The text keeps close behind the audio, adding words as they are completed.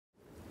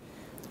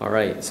All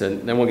right, so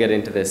then we'll get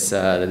into this.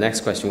 The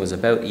next question was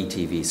about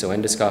ETV, so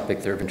endoscopic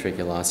third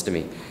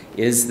ventriculostomy.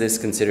 Is this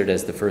considered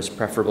as the first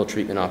preferable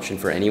treatment option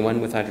for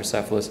anyone with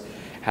hydrocephalus?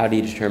 How do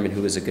you determine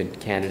who is a good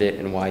candidate,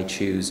 and why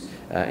choose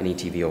an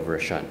ETV over a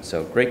shunt?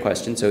 So great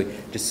question. So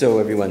just so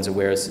everyone's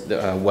aware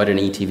what an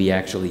ETV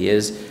actually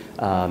is,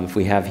 if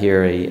we have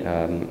here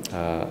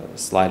a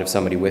slide of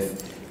somebody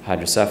with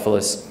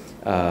hydrocephalus,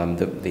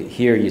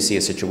 here you see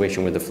a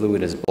situation where the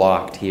fluid is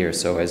blocked here.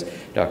 So as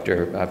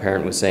Dr.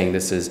 Parent was saying,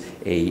 this is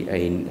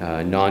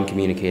a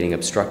non-communicating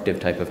obstructive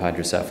type of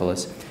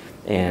hydrocephalus.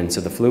 And so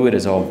the fluid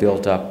is all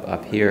built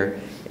up here,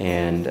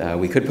 and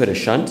we could put a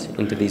shunt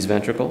into these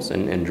ventricles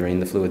and drain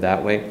the fluid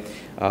that way.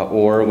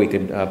 Or we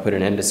could put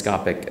an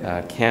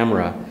endoscopic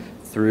camera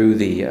through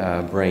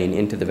the brain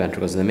into the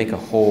ventricles and then make a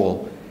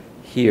hole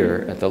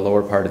here at the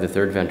lower part of the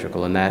third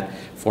ventricle, and that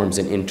forms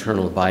an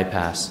internal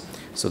bypass,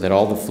 so that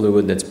all the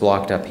fluid that's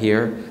blocked up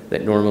here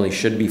that normally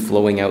should be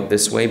flowing out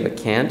this way but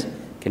can't,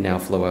 can now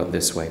flow out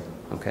this way,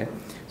 okay?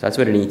 So that's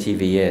what an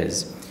ETV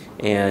is.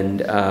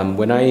 And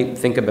when I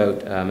think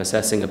about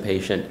assessing a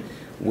patient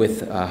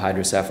with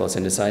hydrocephalus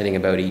and deciding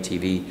about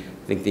ETV,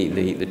 I think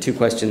the two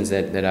questions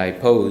that I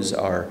pose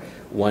are,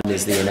 one,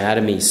 is the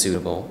anatomy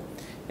suitable?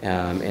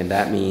 And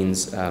that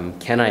means,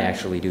 can I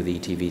actually do the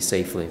ETV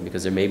safely?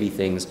 Because there may be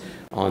things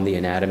on the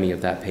anatomy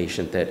of that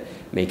patient that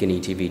make an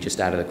ETV just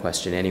out of the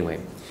question anyway.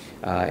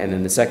 And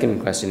then the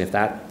second question, if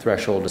that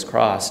threshold is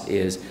crossed,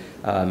 is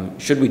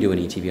should we do an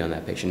ETV on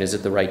that patient? Is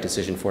it the right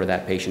decision for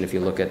that patient if you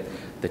look at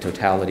the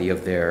totality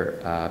of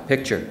their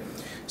picture?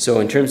 So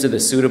in terms of the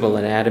suitable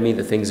anatomy,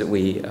 the things that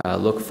we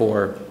look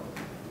for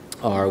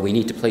are, we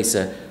need to place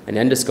an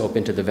endoscope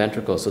into the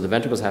ventricles. So the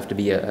ventricles have to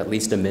be at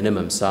least a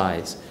minimum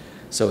size.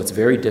 So it's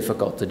very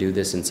difficult to do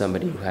this in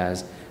somebody who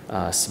has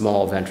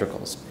small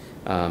ventricles.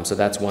 So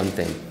that's one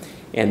thing.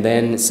 And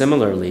then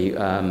similarly,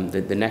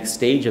 the next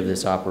stage of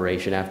this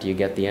operation, after you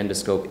get the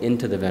endoscope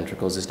into the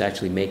ventricles, is to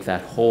actually make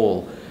that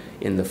hole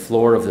in the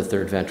floor of the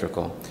third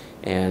ventricle.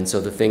 And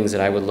so the things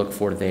that I would look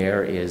for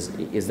there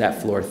is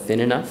that floor thin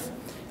enough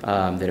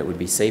that it would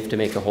be safe to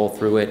make a hole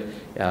through it?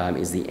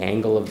 Is the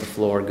angle of the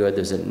floor good?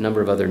 There's a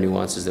number of other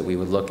nuances that we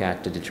would look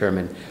at to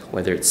determine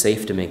whether it's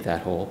safe to make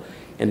that hole.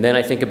 And then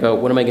I think about,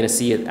 what am I going to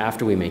see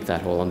after we make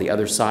that hole? On the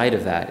other side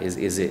of that,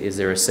 is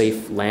there a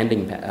safe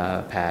landing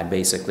pad,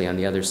 basically, on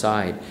the other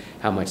side?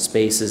 How much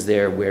space is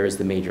there? Where is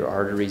the major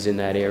arteries in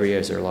that area?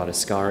 Is there a lot of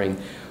scarring?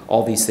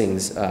 All these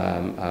things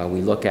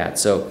we look at.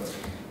 So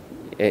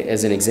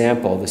as an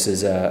example, this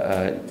is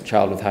a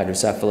child with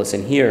hydrocephalus,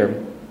 and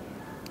here,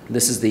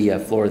 this is the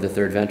floor of the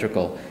third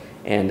ventricle.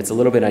 And it's a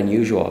little bit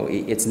unusual.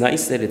 It's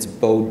nice that it's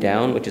bowed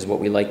down, which is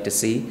what we like to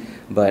see,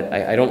 but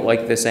I don't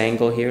like this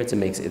angle here. It's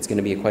going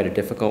to be quite a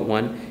difficult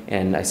one,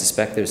 and I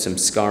suspect there's some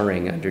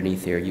scarring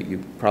underneath here.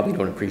 You probably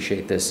don't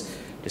appreciate this,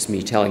 just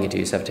me telling it to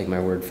you, so you have to take my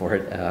word for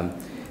it.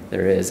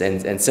 There is.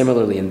 And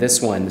similarly in this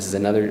one, this is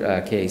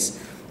another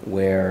case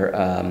where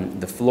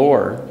the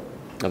floor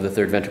of the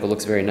third ventricle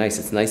looks very nice.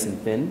 It's nice and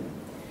thin,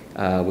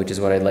 which is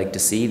what I'd like to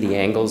see. The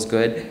angle's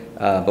good,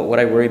 but what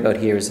I worry about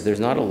here is that there's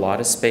not a lot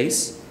of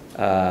space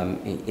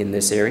in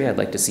this area. I'd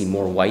like to see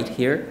more white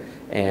here,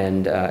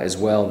 and as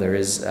well there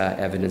is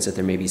evidence that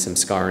there may be some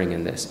scarring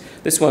in this.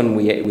 This one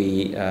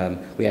we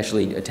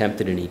actually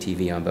attempted an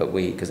ETV on, but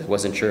because I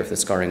wasn't sure if the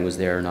scarring was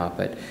there or not,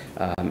 but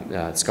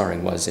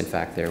scarring was in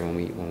fact there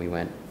when we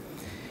went.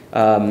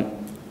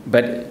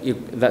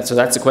 So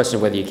that's the question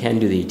of whether you can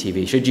do the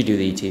ETV. Should you do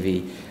the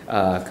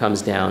ETV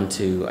comes down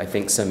to, I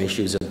think, some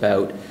issues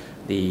about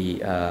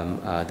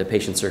the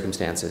patient's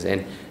circumstances,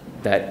 and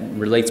that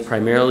relates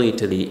primarily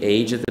to the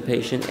age of the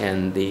patient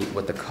and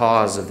what the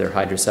cause of their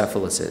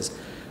hydrocephalus is.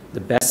 The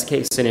best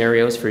case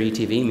scenarios for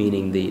ETV,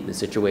 meaning the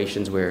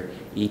situations where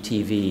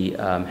ETV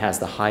has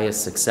the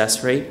highest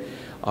success rate,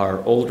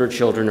 are older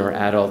children or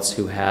adults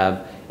who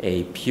have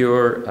a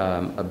pure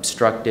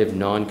obstructive,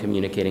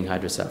 non-communicating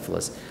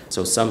hydrocephalus.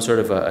 So some sort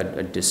of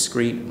a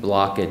discrete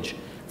blockage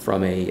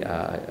from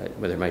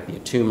whether it might be a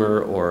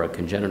tumor or a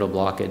congenital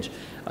blockage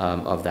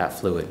of that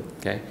fluid,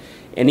 okay?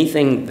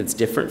 Anything that's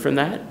different from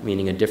that,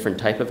 meaning a different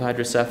type of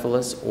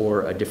hydrocephalus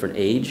or a different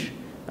age,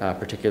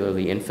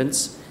 particularly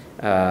infants,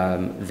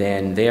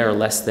 then they are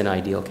less than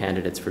ideal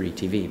candidates for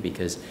ETV,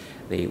 because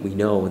we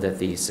know that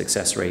the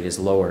success rate is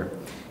lower.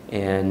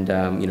 And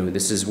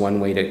this is one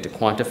way to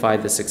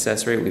quantify the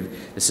success rate.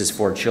 This is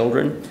for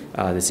children,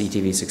 this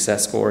ETV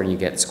success score, and you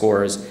get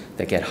scores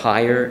that get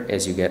higher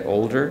as you get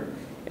older,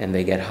 and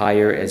they get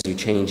higher as you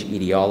change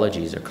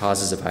etiologies or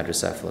causes of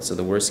hydrocephalus. So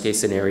the worst case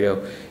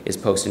scenario is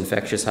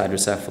post-infectious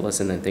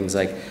hydrocephalus, and then things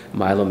like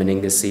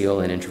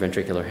myelomeningocele and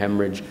intraventricular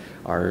hemorrhage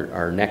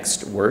are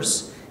next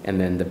worse, and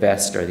then the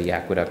best are the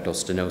aqueductal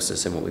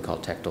stenosis and what we call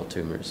tectal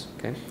tumors,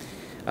 okay?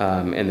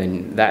 And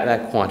then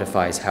that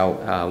quantifies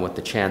what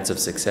the chance of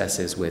success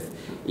is with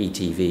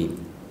ETV.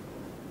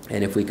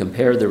 And if we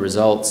compare the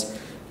results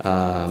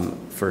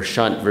for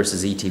shunt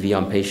versus ETV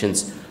on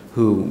patients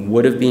who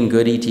would have been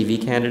good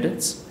ETV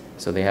candidates,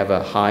 so they have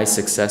a high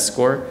success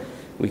score,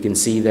 we can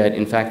see that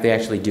in fact they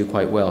actually do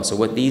quite well. So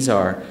what these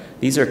are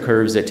These are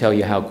curves that tell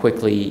you how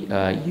quickly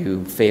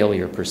you fail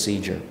your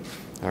procedure.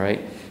 All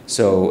right.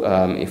 So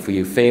if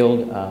you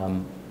failed,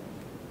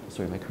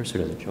 sorry, my cursor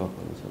doesn't show up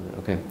on this one.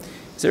 Okay.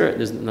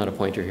 There's not a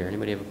pointer here.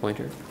 Anybody have a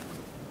pointer?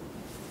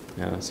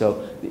 No.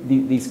 So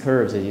these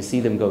curves, as you see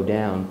them go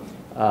down,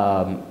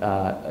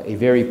 a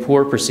very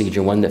poor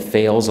procedure, one that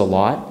fails a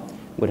lot,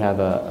 would have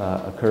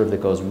a curve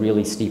that goes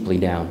really steeply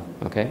down.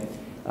 Okay.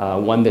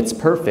 One that's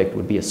perfect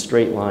would be a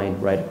straight line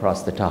right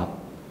across the top.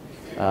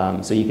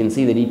 So you can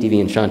see that ETV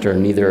and shunt are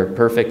neither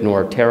perfect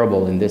nor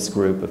terrible in this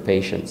group of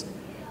patients.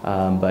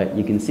 But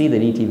you can see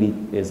that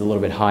ETV is a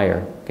little bit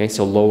higher. Okay,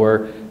 so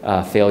lower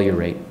failure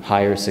rate,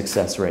 higher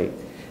success rate.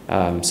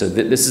 So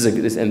this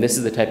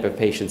is the type of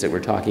patients that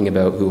we're talking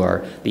about, who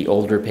are the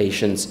older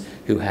patients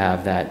who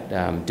have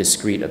that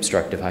discrete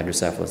obstructive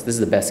hydrocephalus. This is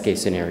the best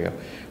case scenario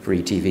for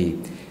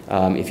ETV.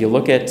 If you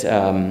look at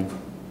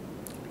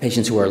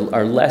patients who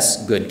are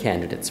less good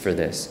candidates for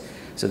this,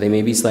 so they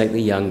may be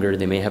slightly younger,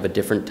 they may have a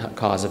different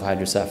cause of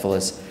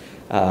hydrocephalus,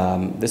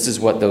 this is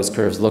what those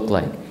curves look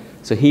like.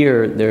 So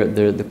here,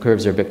 the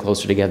curves are a bit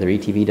closer together.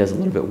 ETV does a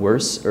little bit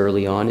worse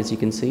early on, as you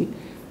can see,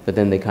 but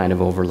then they kind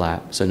of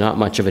overlap. So not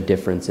much of a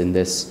difference in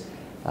this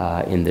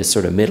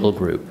sort of middle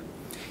group.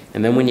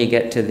 And then when you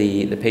get to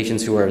the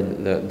patients who are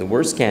the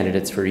worst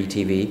candidates for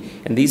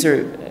ETV, and these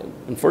are,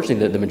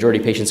 unfortunately, the majority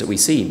of patients that we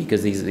see,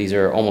 because these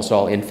are almost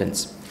all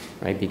infants,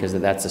 right? Because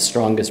that's the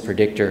strongest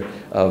predictor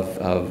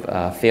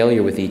of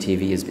failure with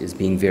ETV is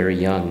being very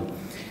young.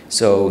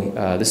 So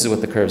this is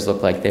what the curves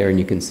look like there, and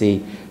you can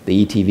see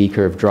the ETV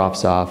curve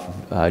drops off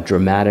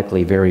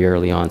dramatically very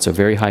early on. So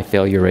very high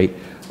failure rate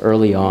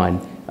early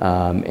on.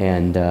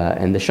 And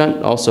the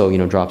shunt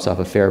also, drops off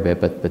a fair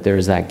bit, but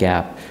there's that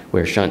gap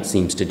where shunt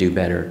seems to do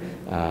better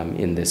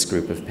in this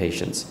group of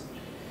patients.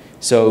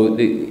 So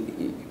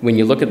when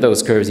you look at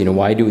those curves,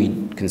 why do we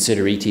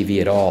consider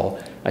ETV at all?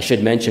 I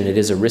should mention it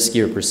is a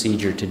riskier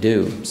procedure to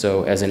do.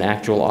 So as an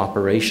actual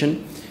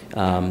operation,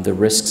 the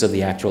risks of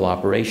the actual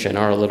operation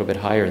are a little bit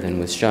higher than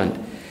with shunt.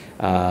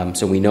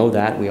 So we know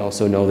that. We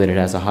also know that it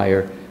has a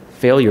higher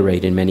failure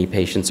rate in many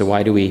patients. So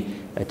why do we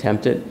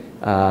attempt it?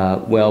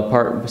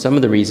 Well, some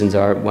of the reasons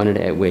are, one,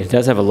 it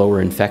does have a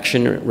lower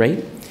infection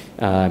rate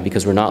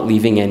because we're not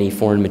leaving any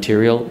foreign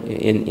material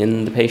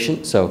in the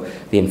patient, so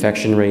the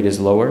infection rate is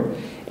lower,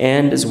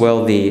 and as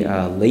well the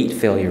late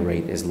failure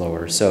rate is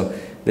lower. So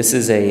this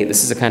is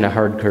a kind of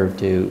hard curve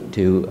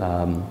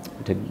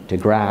to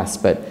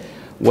grasp, but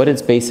what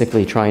it's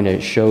basically trying to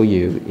show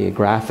you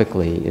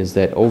graphically is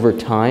that over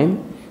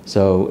time,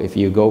 so if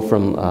you go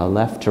from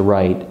left to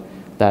right,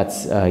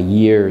 that's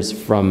years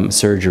from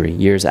surgery,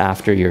 years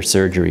after your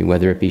surgery,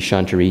 whether it be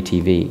shunt or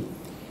ETV.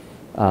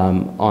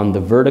 On the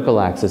vertical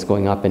axis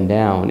going up and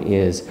down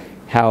is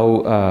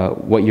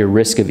what your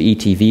risk of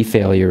ETV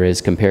failure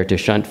is compared to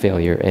shunt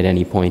failure at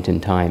any point in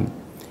time.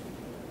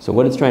 So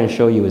what it's trying to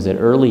show you is that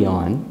early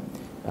on,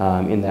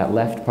 in that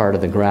left part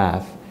of the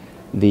graph,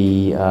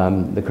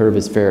 the curve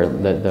is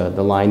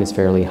the line is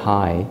fairly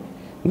high,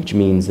 which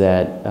means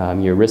that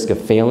your risk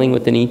of failing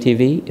with an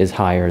ETV is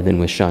higher than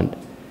with shunt.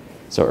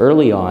 So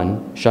early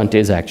on, shunt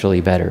is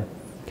actually better.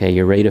 Okay,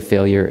 your rate of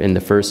failure in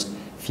the first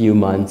few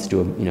months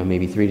to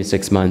maybe 3 to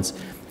 6 months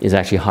is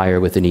actually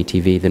higher with an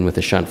ETV than with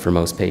a shunt for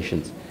most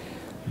patients.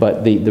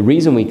 But the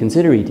reason we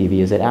consider ETV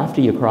is that after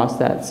you cross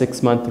that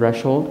 6-month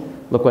threshold,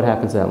 look what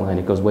happens to that line.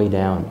 It goes way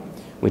down,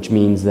 which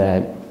means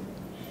that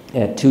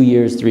at 2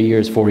 years, 3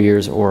 years, 4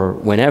 years, or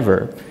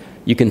whenever,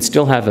 you can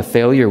still have a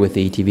failure with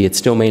the ETV. It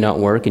still may not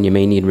work, and you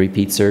may need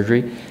repeat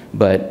surgery,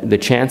 but the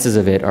chances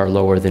of it are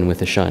lower than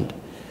with a shunt.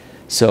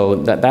 So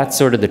that's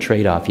sort of the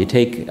trade-off. You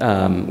take,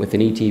 with an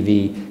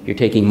ETV, you're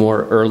taking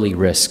more early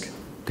risk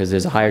because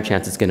there's a higher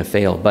chance it's going to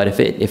fail. But if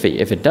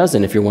it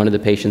doesn't, if you're one of the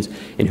patients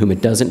in whom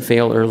it doesn't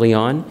fail early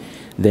on,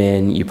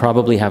 then you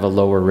probably have a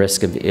lower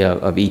risk of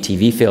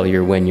ETV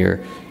failure when you're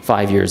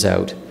 5 years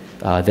out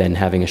than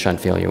having a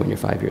shunt failure when you're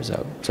 5 years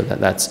out. So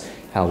that's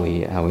how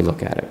we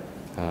look at it.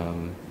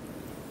 And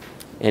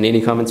any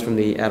comments from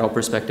the adult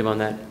perspective on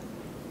that?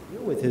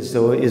 With this,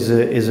 though,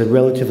 is a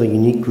relatively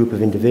unique group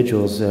of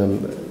individuals.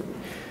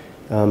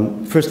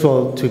 First of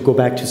all, to go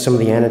back to some of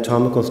the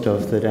anatomical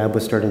stuff that Ab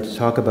was starting to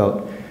talk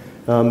about,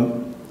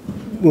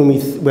 when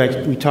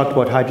we talked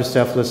about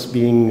hydrocephalus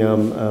being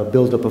a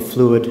buildup of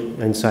fluid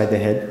inside the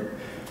head,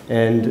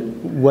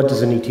 and what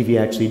does an ETV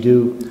actually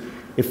do?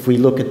 If we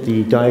look at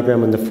the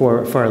diagram on the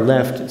far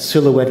left,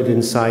 silhouetted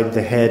inside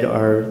the head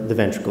are the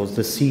ventricles.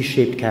 The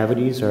C-shaped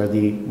cavities are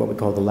what we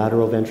call the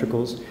lateral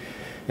ventricles,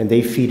 and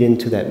they feed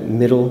into that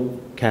middle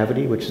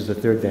cavity, which is the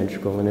third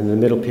ventricle. And in the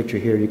middle picture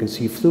here, you can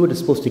see fluid is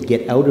supposed to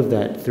get out of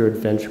that third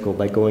ventricle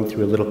by going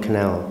through a little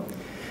canal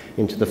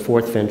into the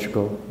fourth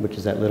ventricle, which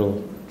is that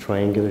little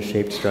triangular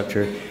shaped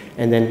structure,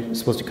 and then it's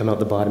supposed to come out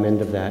the bottom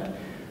end of that.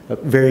 A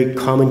very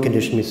common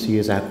condition we see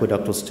is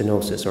aqueductal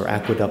stenosis or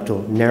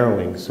aqueductal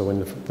narrowing. So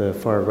in the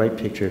far right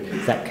picture,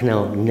 that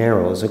canal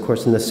narrows. Of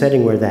course, in the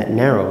setting where that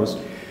narrows,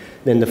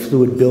 then the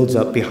fluid builds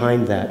up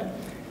behind that.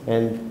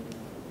 And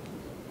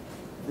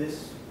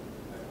this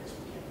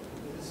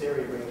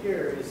area right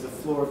here is the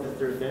floor of the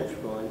third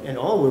ventricle. And and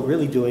all we're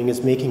really doing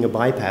is making a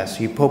bypass.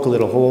 So you poke a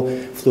little hole,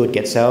 fluid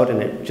gets out,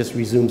 and it just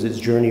resumes its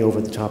journey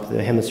over the top of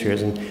the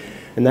hemispheres.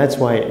 And that's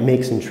why it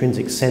makes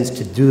intrinsic sense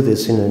to do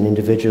this in an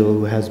individual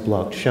who has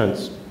blocked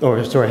shunts,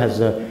 or sorry, has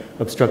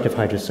obstructive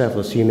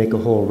hydrocephalus. So you make a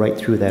hole right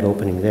through that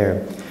opening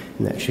there,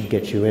 and that should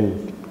get you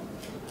in.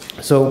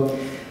 So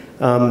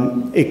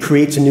it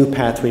creates a new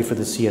pathway for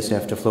the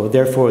CSF to flow.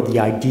 Therefore, the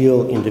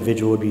ideal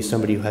individual would be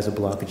somebody who has a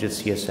blockage of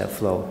CSF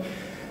flow.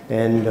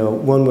 And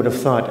one would have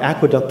thought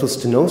aqueductal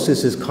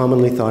stenosis is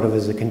commonly thought of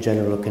as a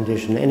congenital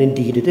condition, and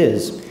indeed it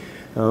is.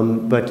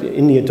 But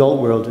in the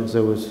adult world, as I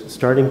was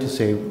starting to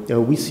say,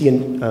 we see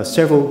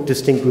several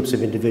distinct groups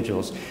of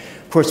individuals.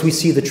 Of course, we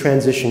see the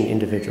transition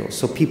individuals,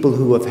 so people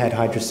who have had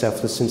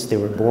hydrocephalus since they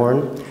were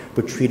born,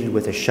 were treated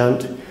with a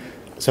shunt,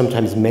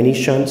 sometimes many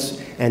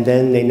shunts, and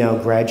then they now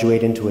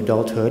graduate into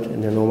adulthood,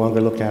 and they're no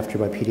longer looked after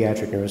by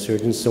pediatric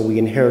neurosurgeons, so we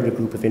inherit a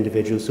group of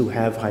individuals who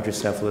have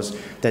hydrocephalus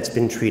that's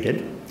been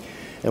treated.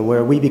 And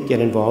where we get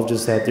involved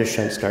is that their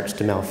shunt starts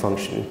to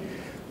malfunction.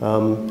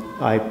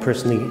 I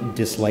personally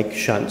dislike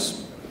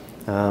shunts,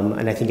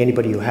 and I think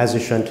anybody who has a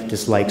shunt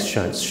dislikes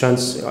shunts.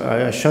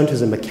 A shunt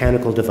is a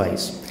mechanical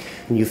device,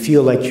 and you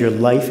feel like your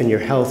life and your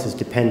health is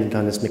dependent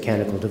on this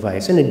mechanical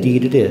device, and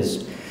indeed it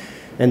is.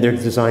 And they're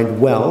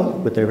designed well,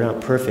 but they're not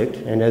perfect,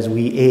 and as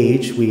we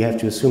age, we have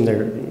to assume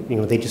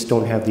they just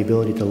don't have the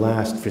ability to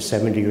last for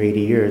 70 or 80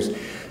 years.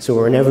 So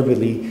we're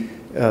inevitably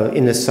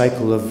in this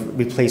cycle of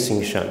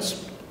replacing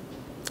shunts.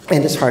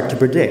 And it's hard to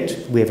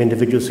predict. We have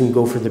individuals who can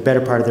go for the better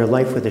part of their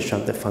life with a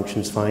shunt that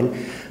functions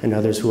fine, and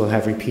others who will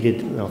have repeated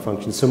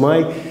malfunctions. So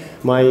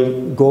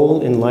my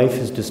goal in life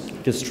is to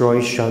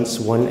destroy shunts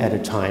one at a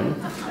time.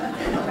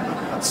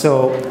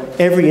 So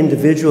every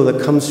individual that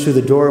comes through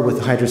the door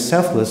with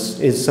hydrocephalus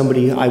is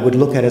somebody I would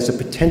look at as a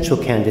potential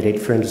candidate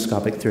for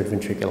endoscopic third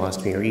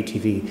ventriculostomy, or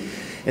ETV,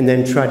 and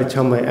then try to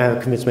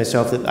convince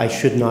myself that I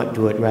should not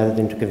do it rather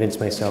than to convince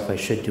myself I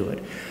should do it.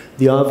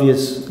 The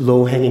obvious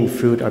low-hanging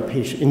fruit are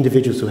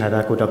individuals who have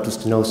aqueductal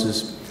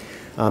stenosis.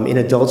 In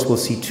adults, we'll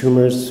see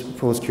tumors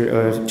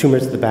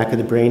at the back of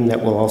the brain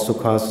that will also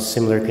cause a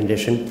similar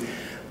condition.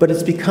 But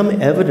it's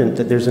become evident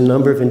that there's a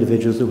number of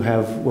individuals who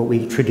have what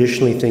we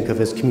traditionally think of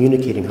as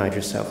communicating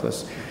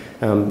hydrocephalus.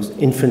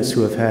 Infants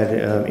who have had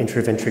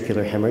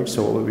intraventricular hemorrhage,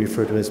 so what we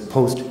refer to as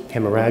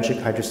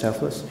post-hemorrhagic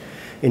hydrocephalus.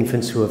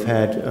 Infants who have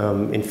had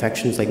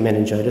infections like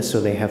meningitis,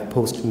 so they have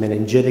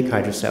post-meningitic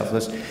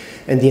hydrocephalus.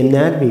 And the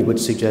anatomy would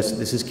suggest that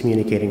this is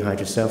communicating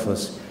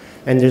hydrocephalus.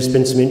 And there's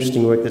been some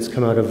interesting work that's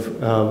come out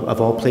of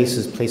all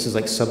places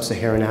like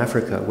sub-Saharan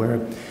Africa, where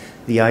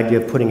the idea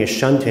of putting a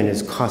shunt in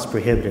is cost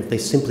prohibitive. They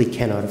simply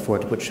cannot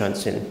afford to put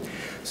shunts in.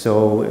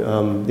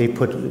 So they've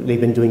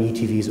been doing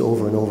ETVs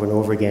over and over and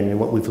over again. And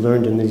what we've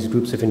learned in these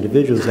groups of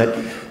individuals is that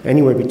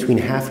anywhere between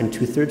half and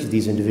 2/3 of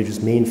these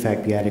individuals may in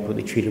fact be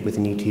adequately treated with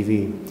an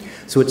ETV.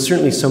 So it's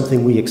certainly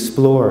something we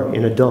explore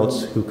in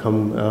adults who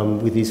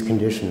come with these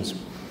conditions.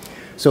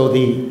 So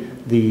the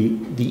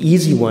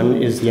easy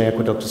one is the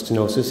aqueductal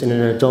stenosis. And in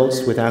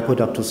adults with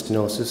aqueductal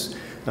stenosis,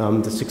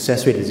 the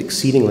success rate is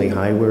exceedingly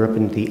high. We're up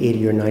in the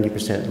 80 or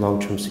 90%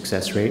 long-term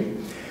success rate.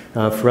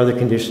 For other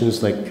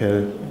conditions like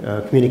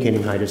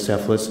communicating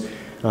hydrocephalus,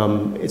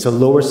 it's a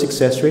lower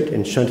success rate,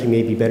 and shunting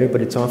may be better, but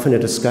it's often a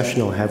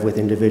discussion I'll have with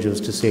individuals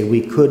to say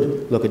we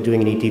could look at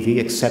doing an ETV,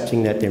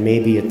 accepting that there may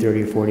be a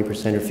 30 or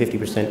 40% or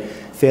 50%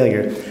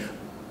 failure.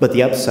 But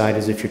the upside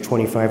is if you're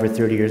 25 or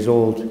 30 years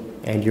old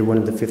and you're one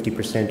of the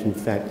 50%, in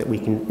fact, that we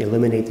can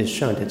eliminate this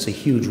shunt, it's a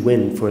huge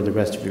win for the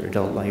rest of your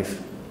adult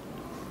life.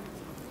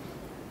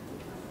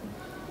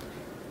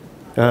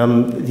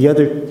 The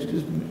other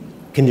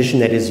condition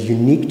that is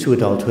unique to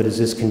adulthood is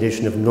this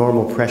condition of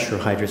normal pressure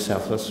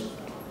hydrocephalus,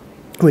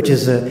 which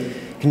is a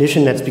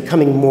condition that's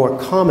becoming more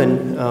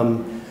common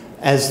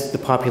as the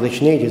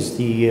population ages.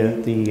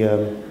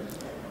 The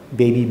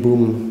baby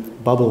boom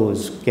bubble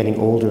is getting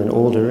older and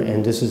older,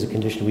 and this is a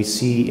condition we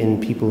see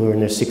in people who are in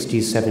their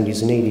 60s,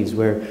 70s, and 80s,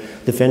 where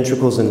the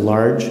ventricles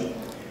enlarge.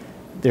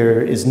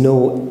 There is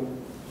no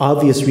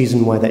obvious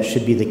reason why that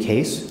should be the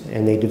case,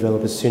 and they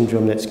develop a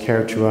syndrome that's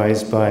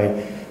characterized by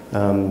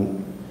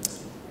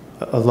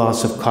a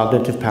loss of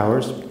cognitive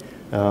powers,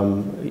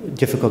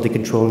 difficulty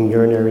controlling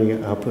urinary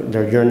output,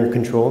 their urinary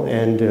control,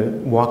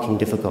 and walking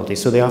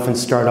difficulties. So they often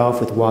start off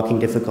with walking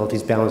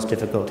difficulties, balance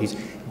difficulties,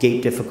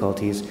 gait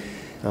difficulties.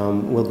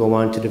 Will go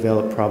on to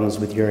develop problems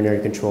with urinary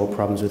control,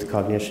 problems with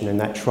cognition, and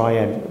that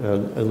triad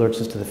alerts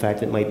us to the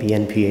fact that it might be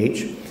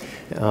NPH.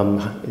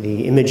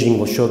 The imaging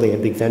will show they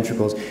have big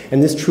ventricles,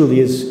 and this truly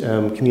is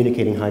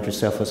communicating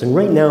hydrocephalus. And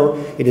right now,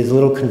 it is a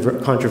little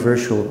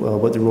controversial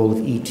what the role of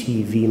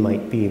ETV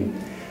might be.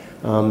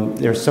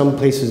 There are some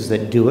places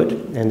that do it,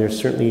 and there's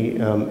certainly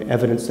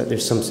evidence that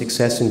there's some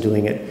success in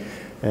doing it.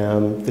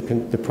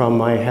 The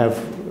problem I have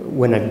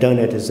when I've done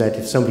it is that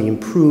if somebody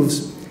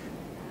improves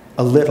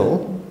a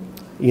little,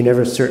 you're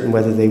never certain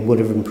whether they would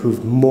have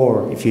improved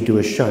more if you do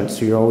a shunt,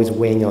 so you're always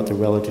weighing out the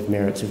relative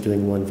merits of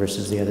doing one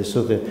versus the other.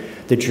 So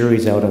the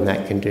jury's out on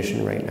that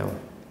condition right now.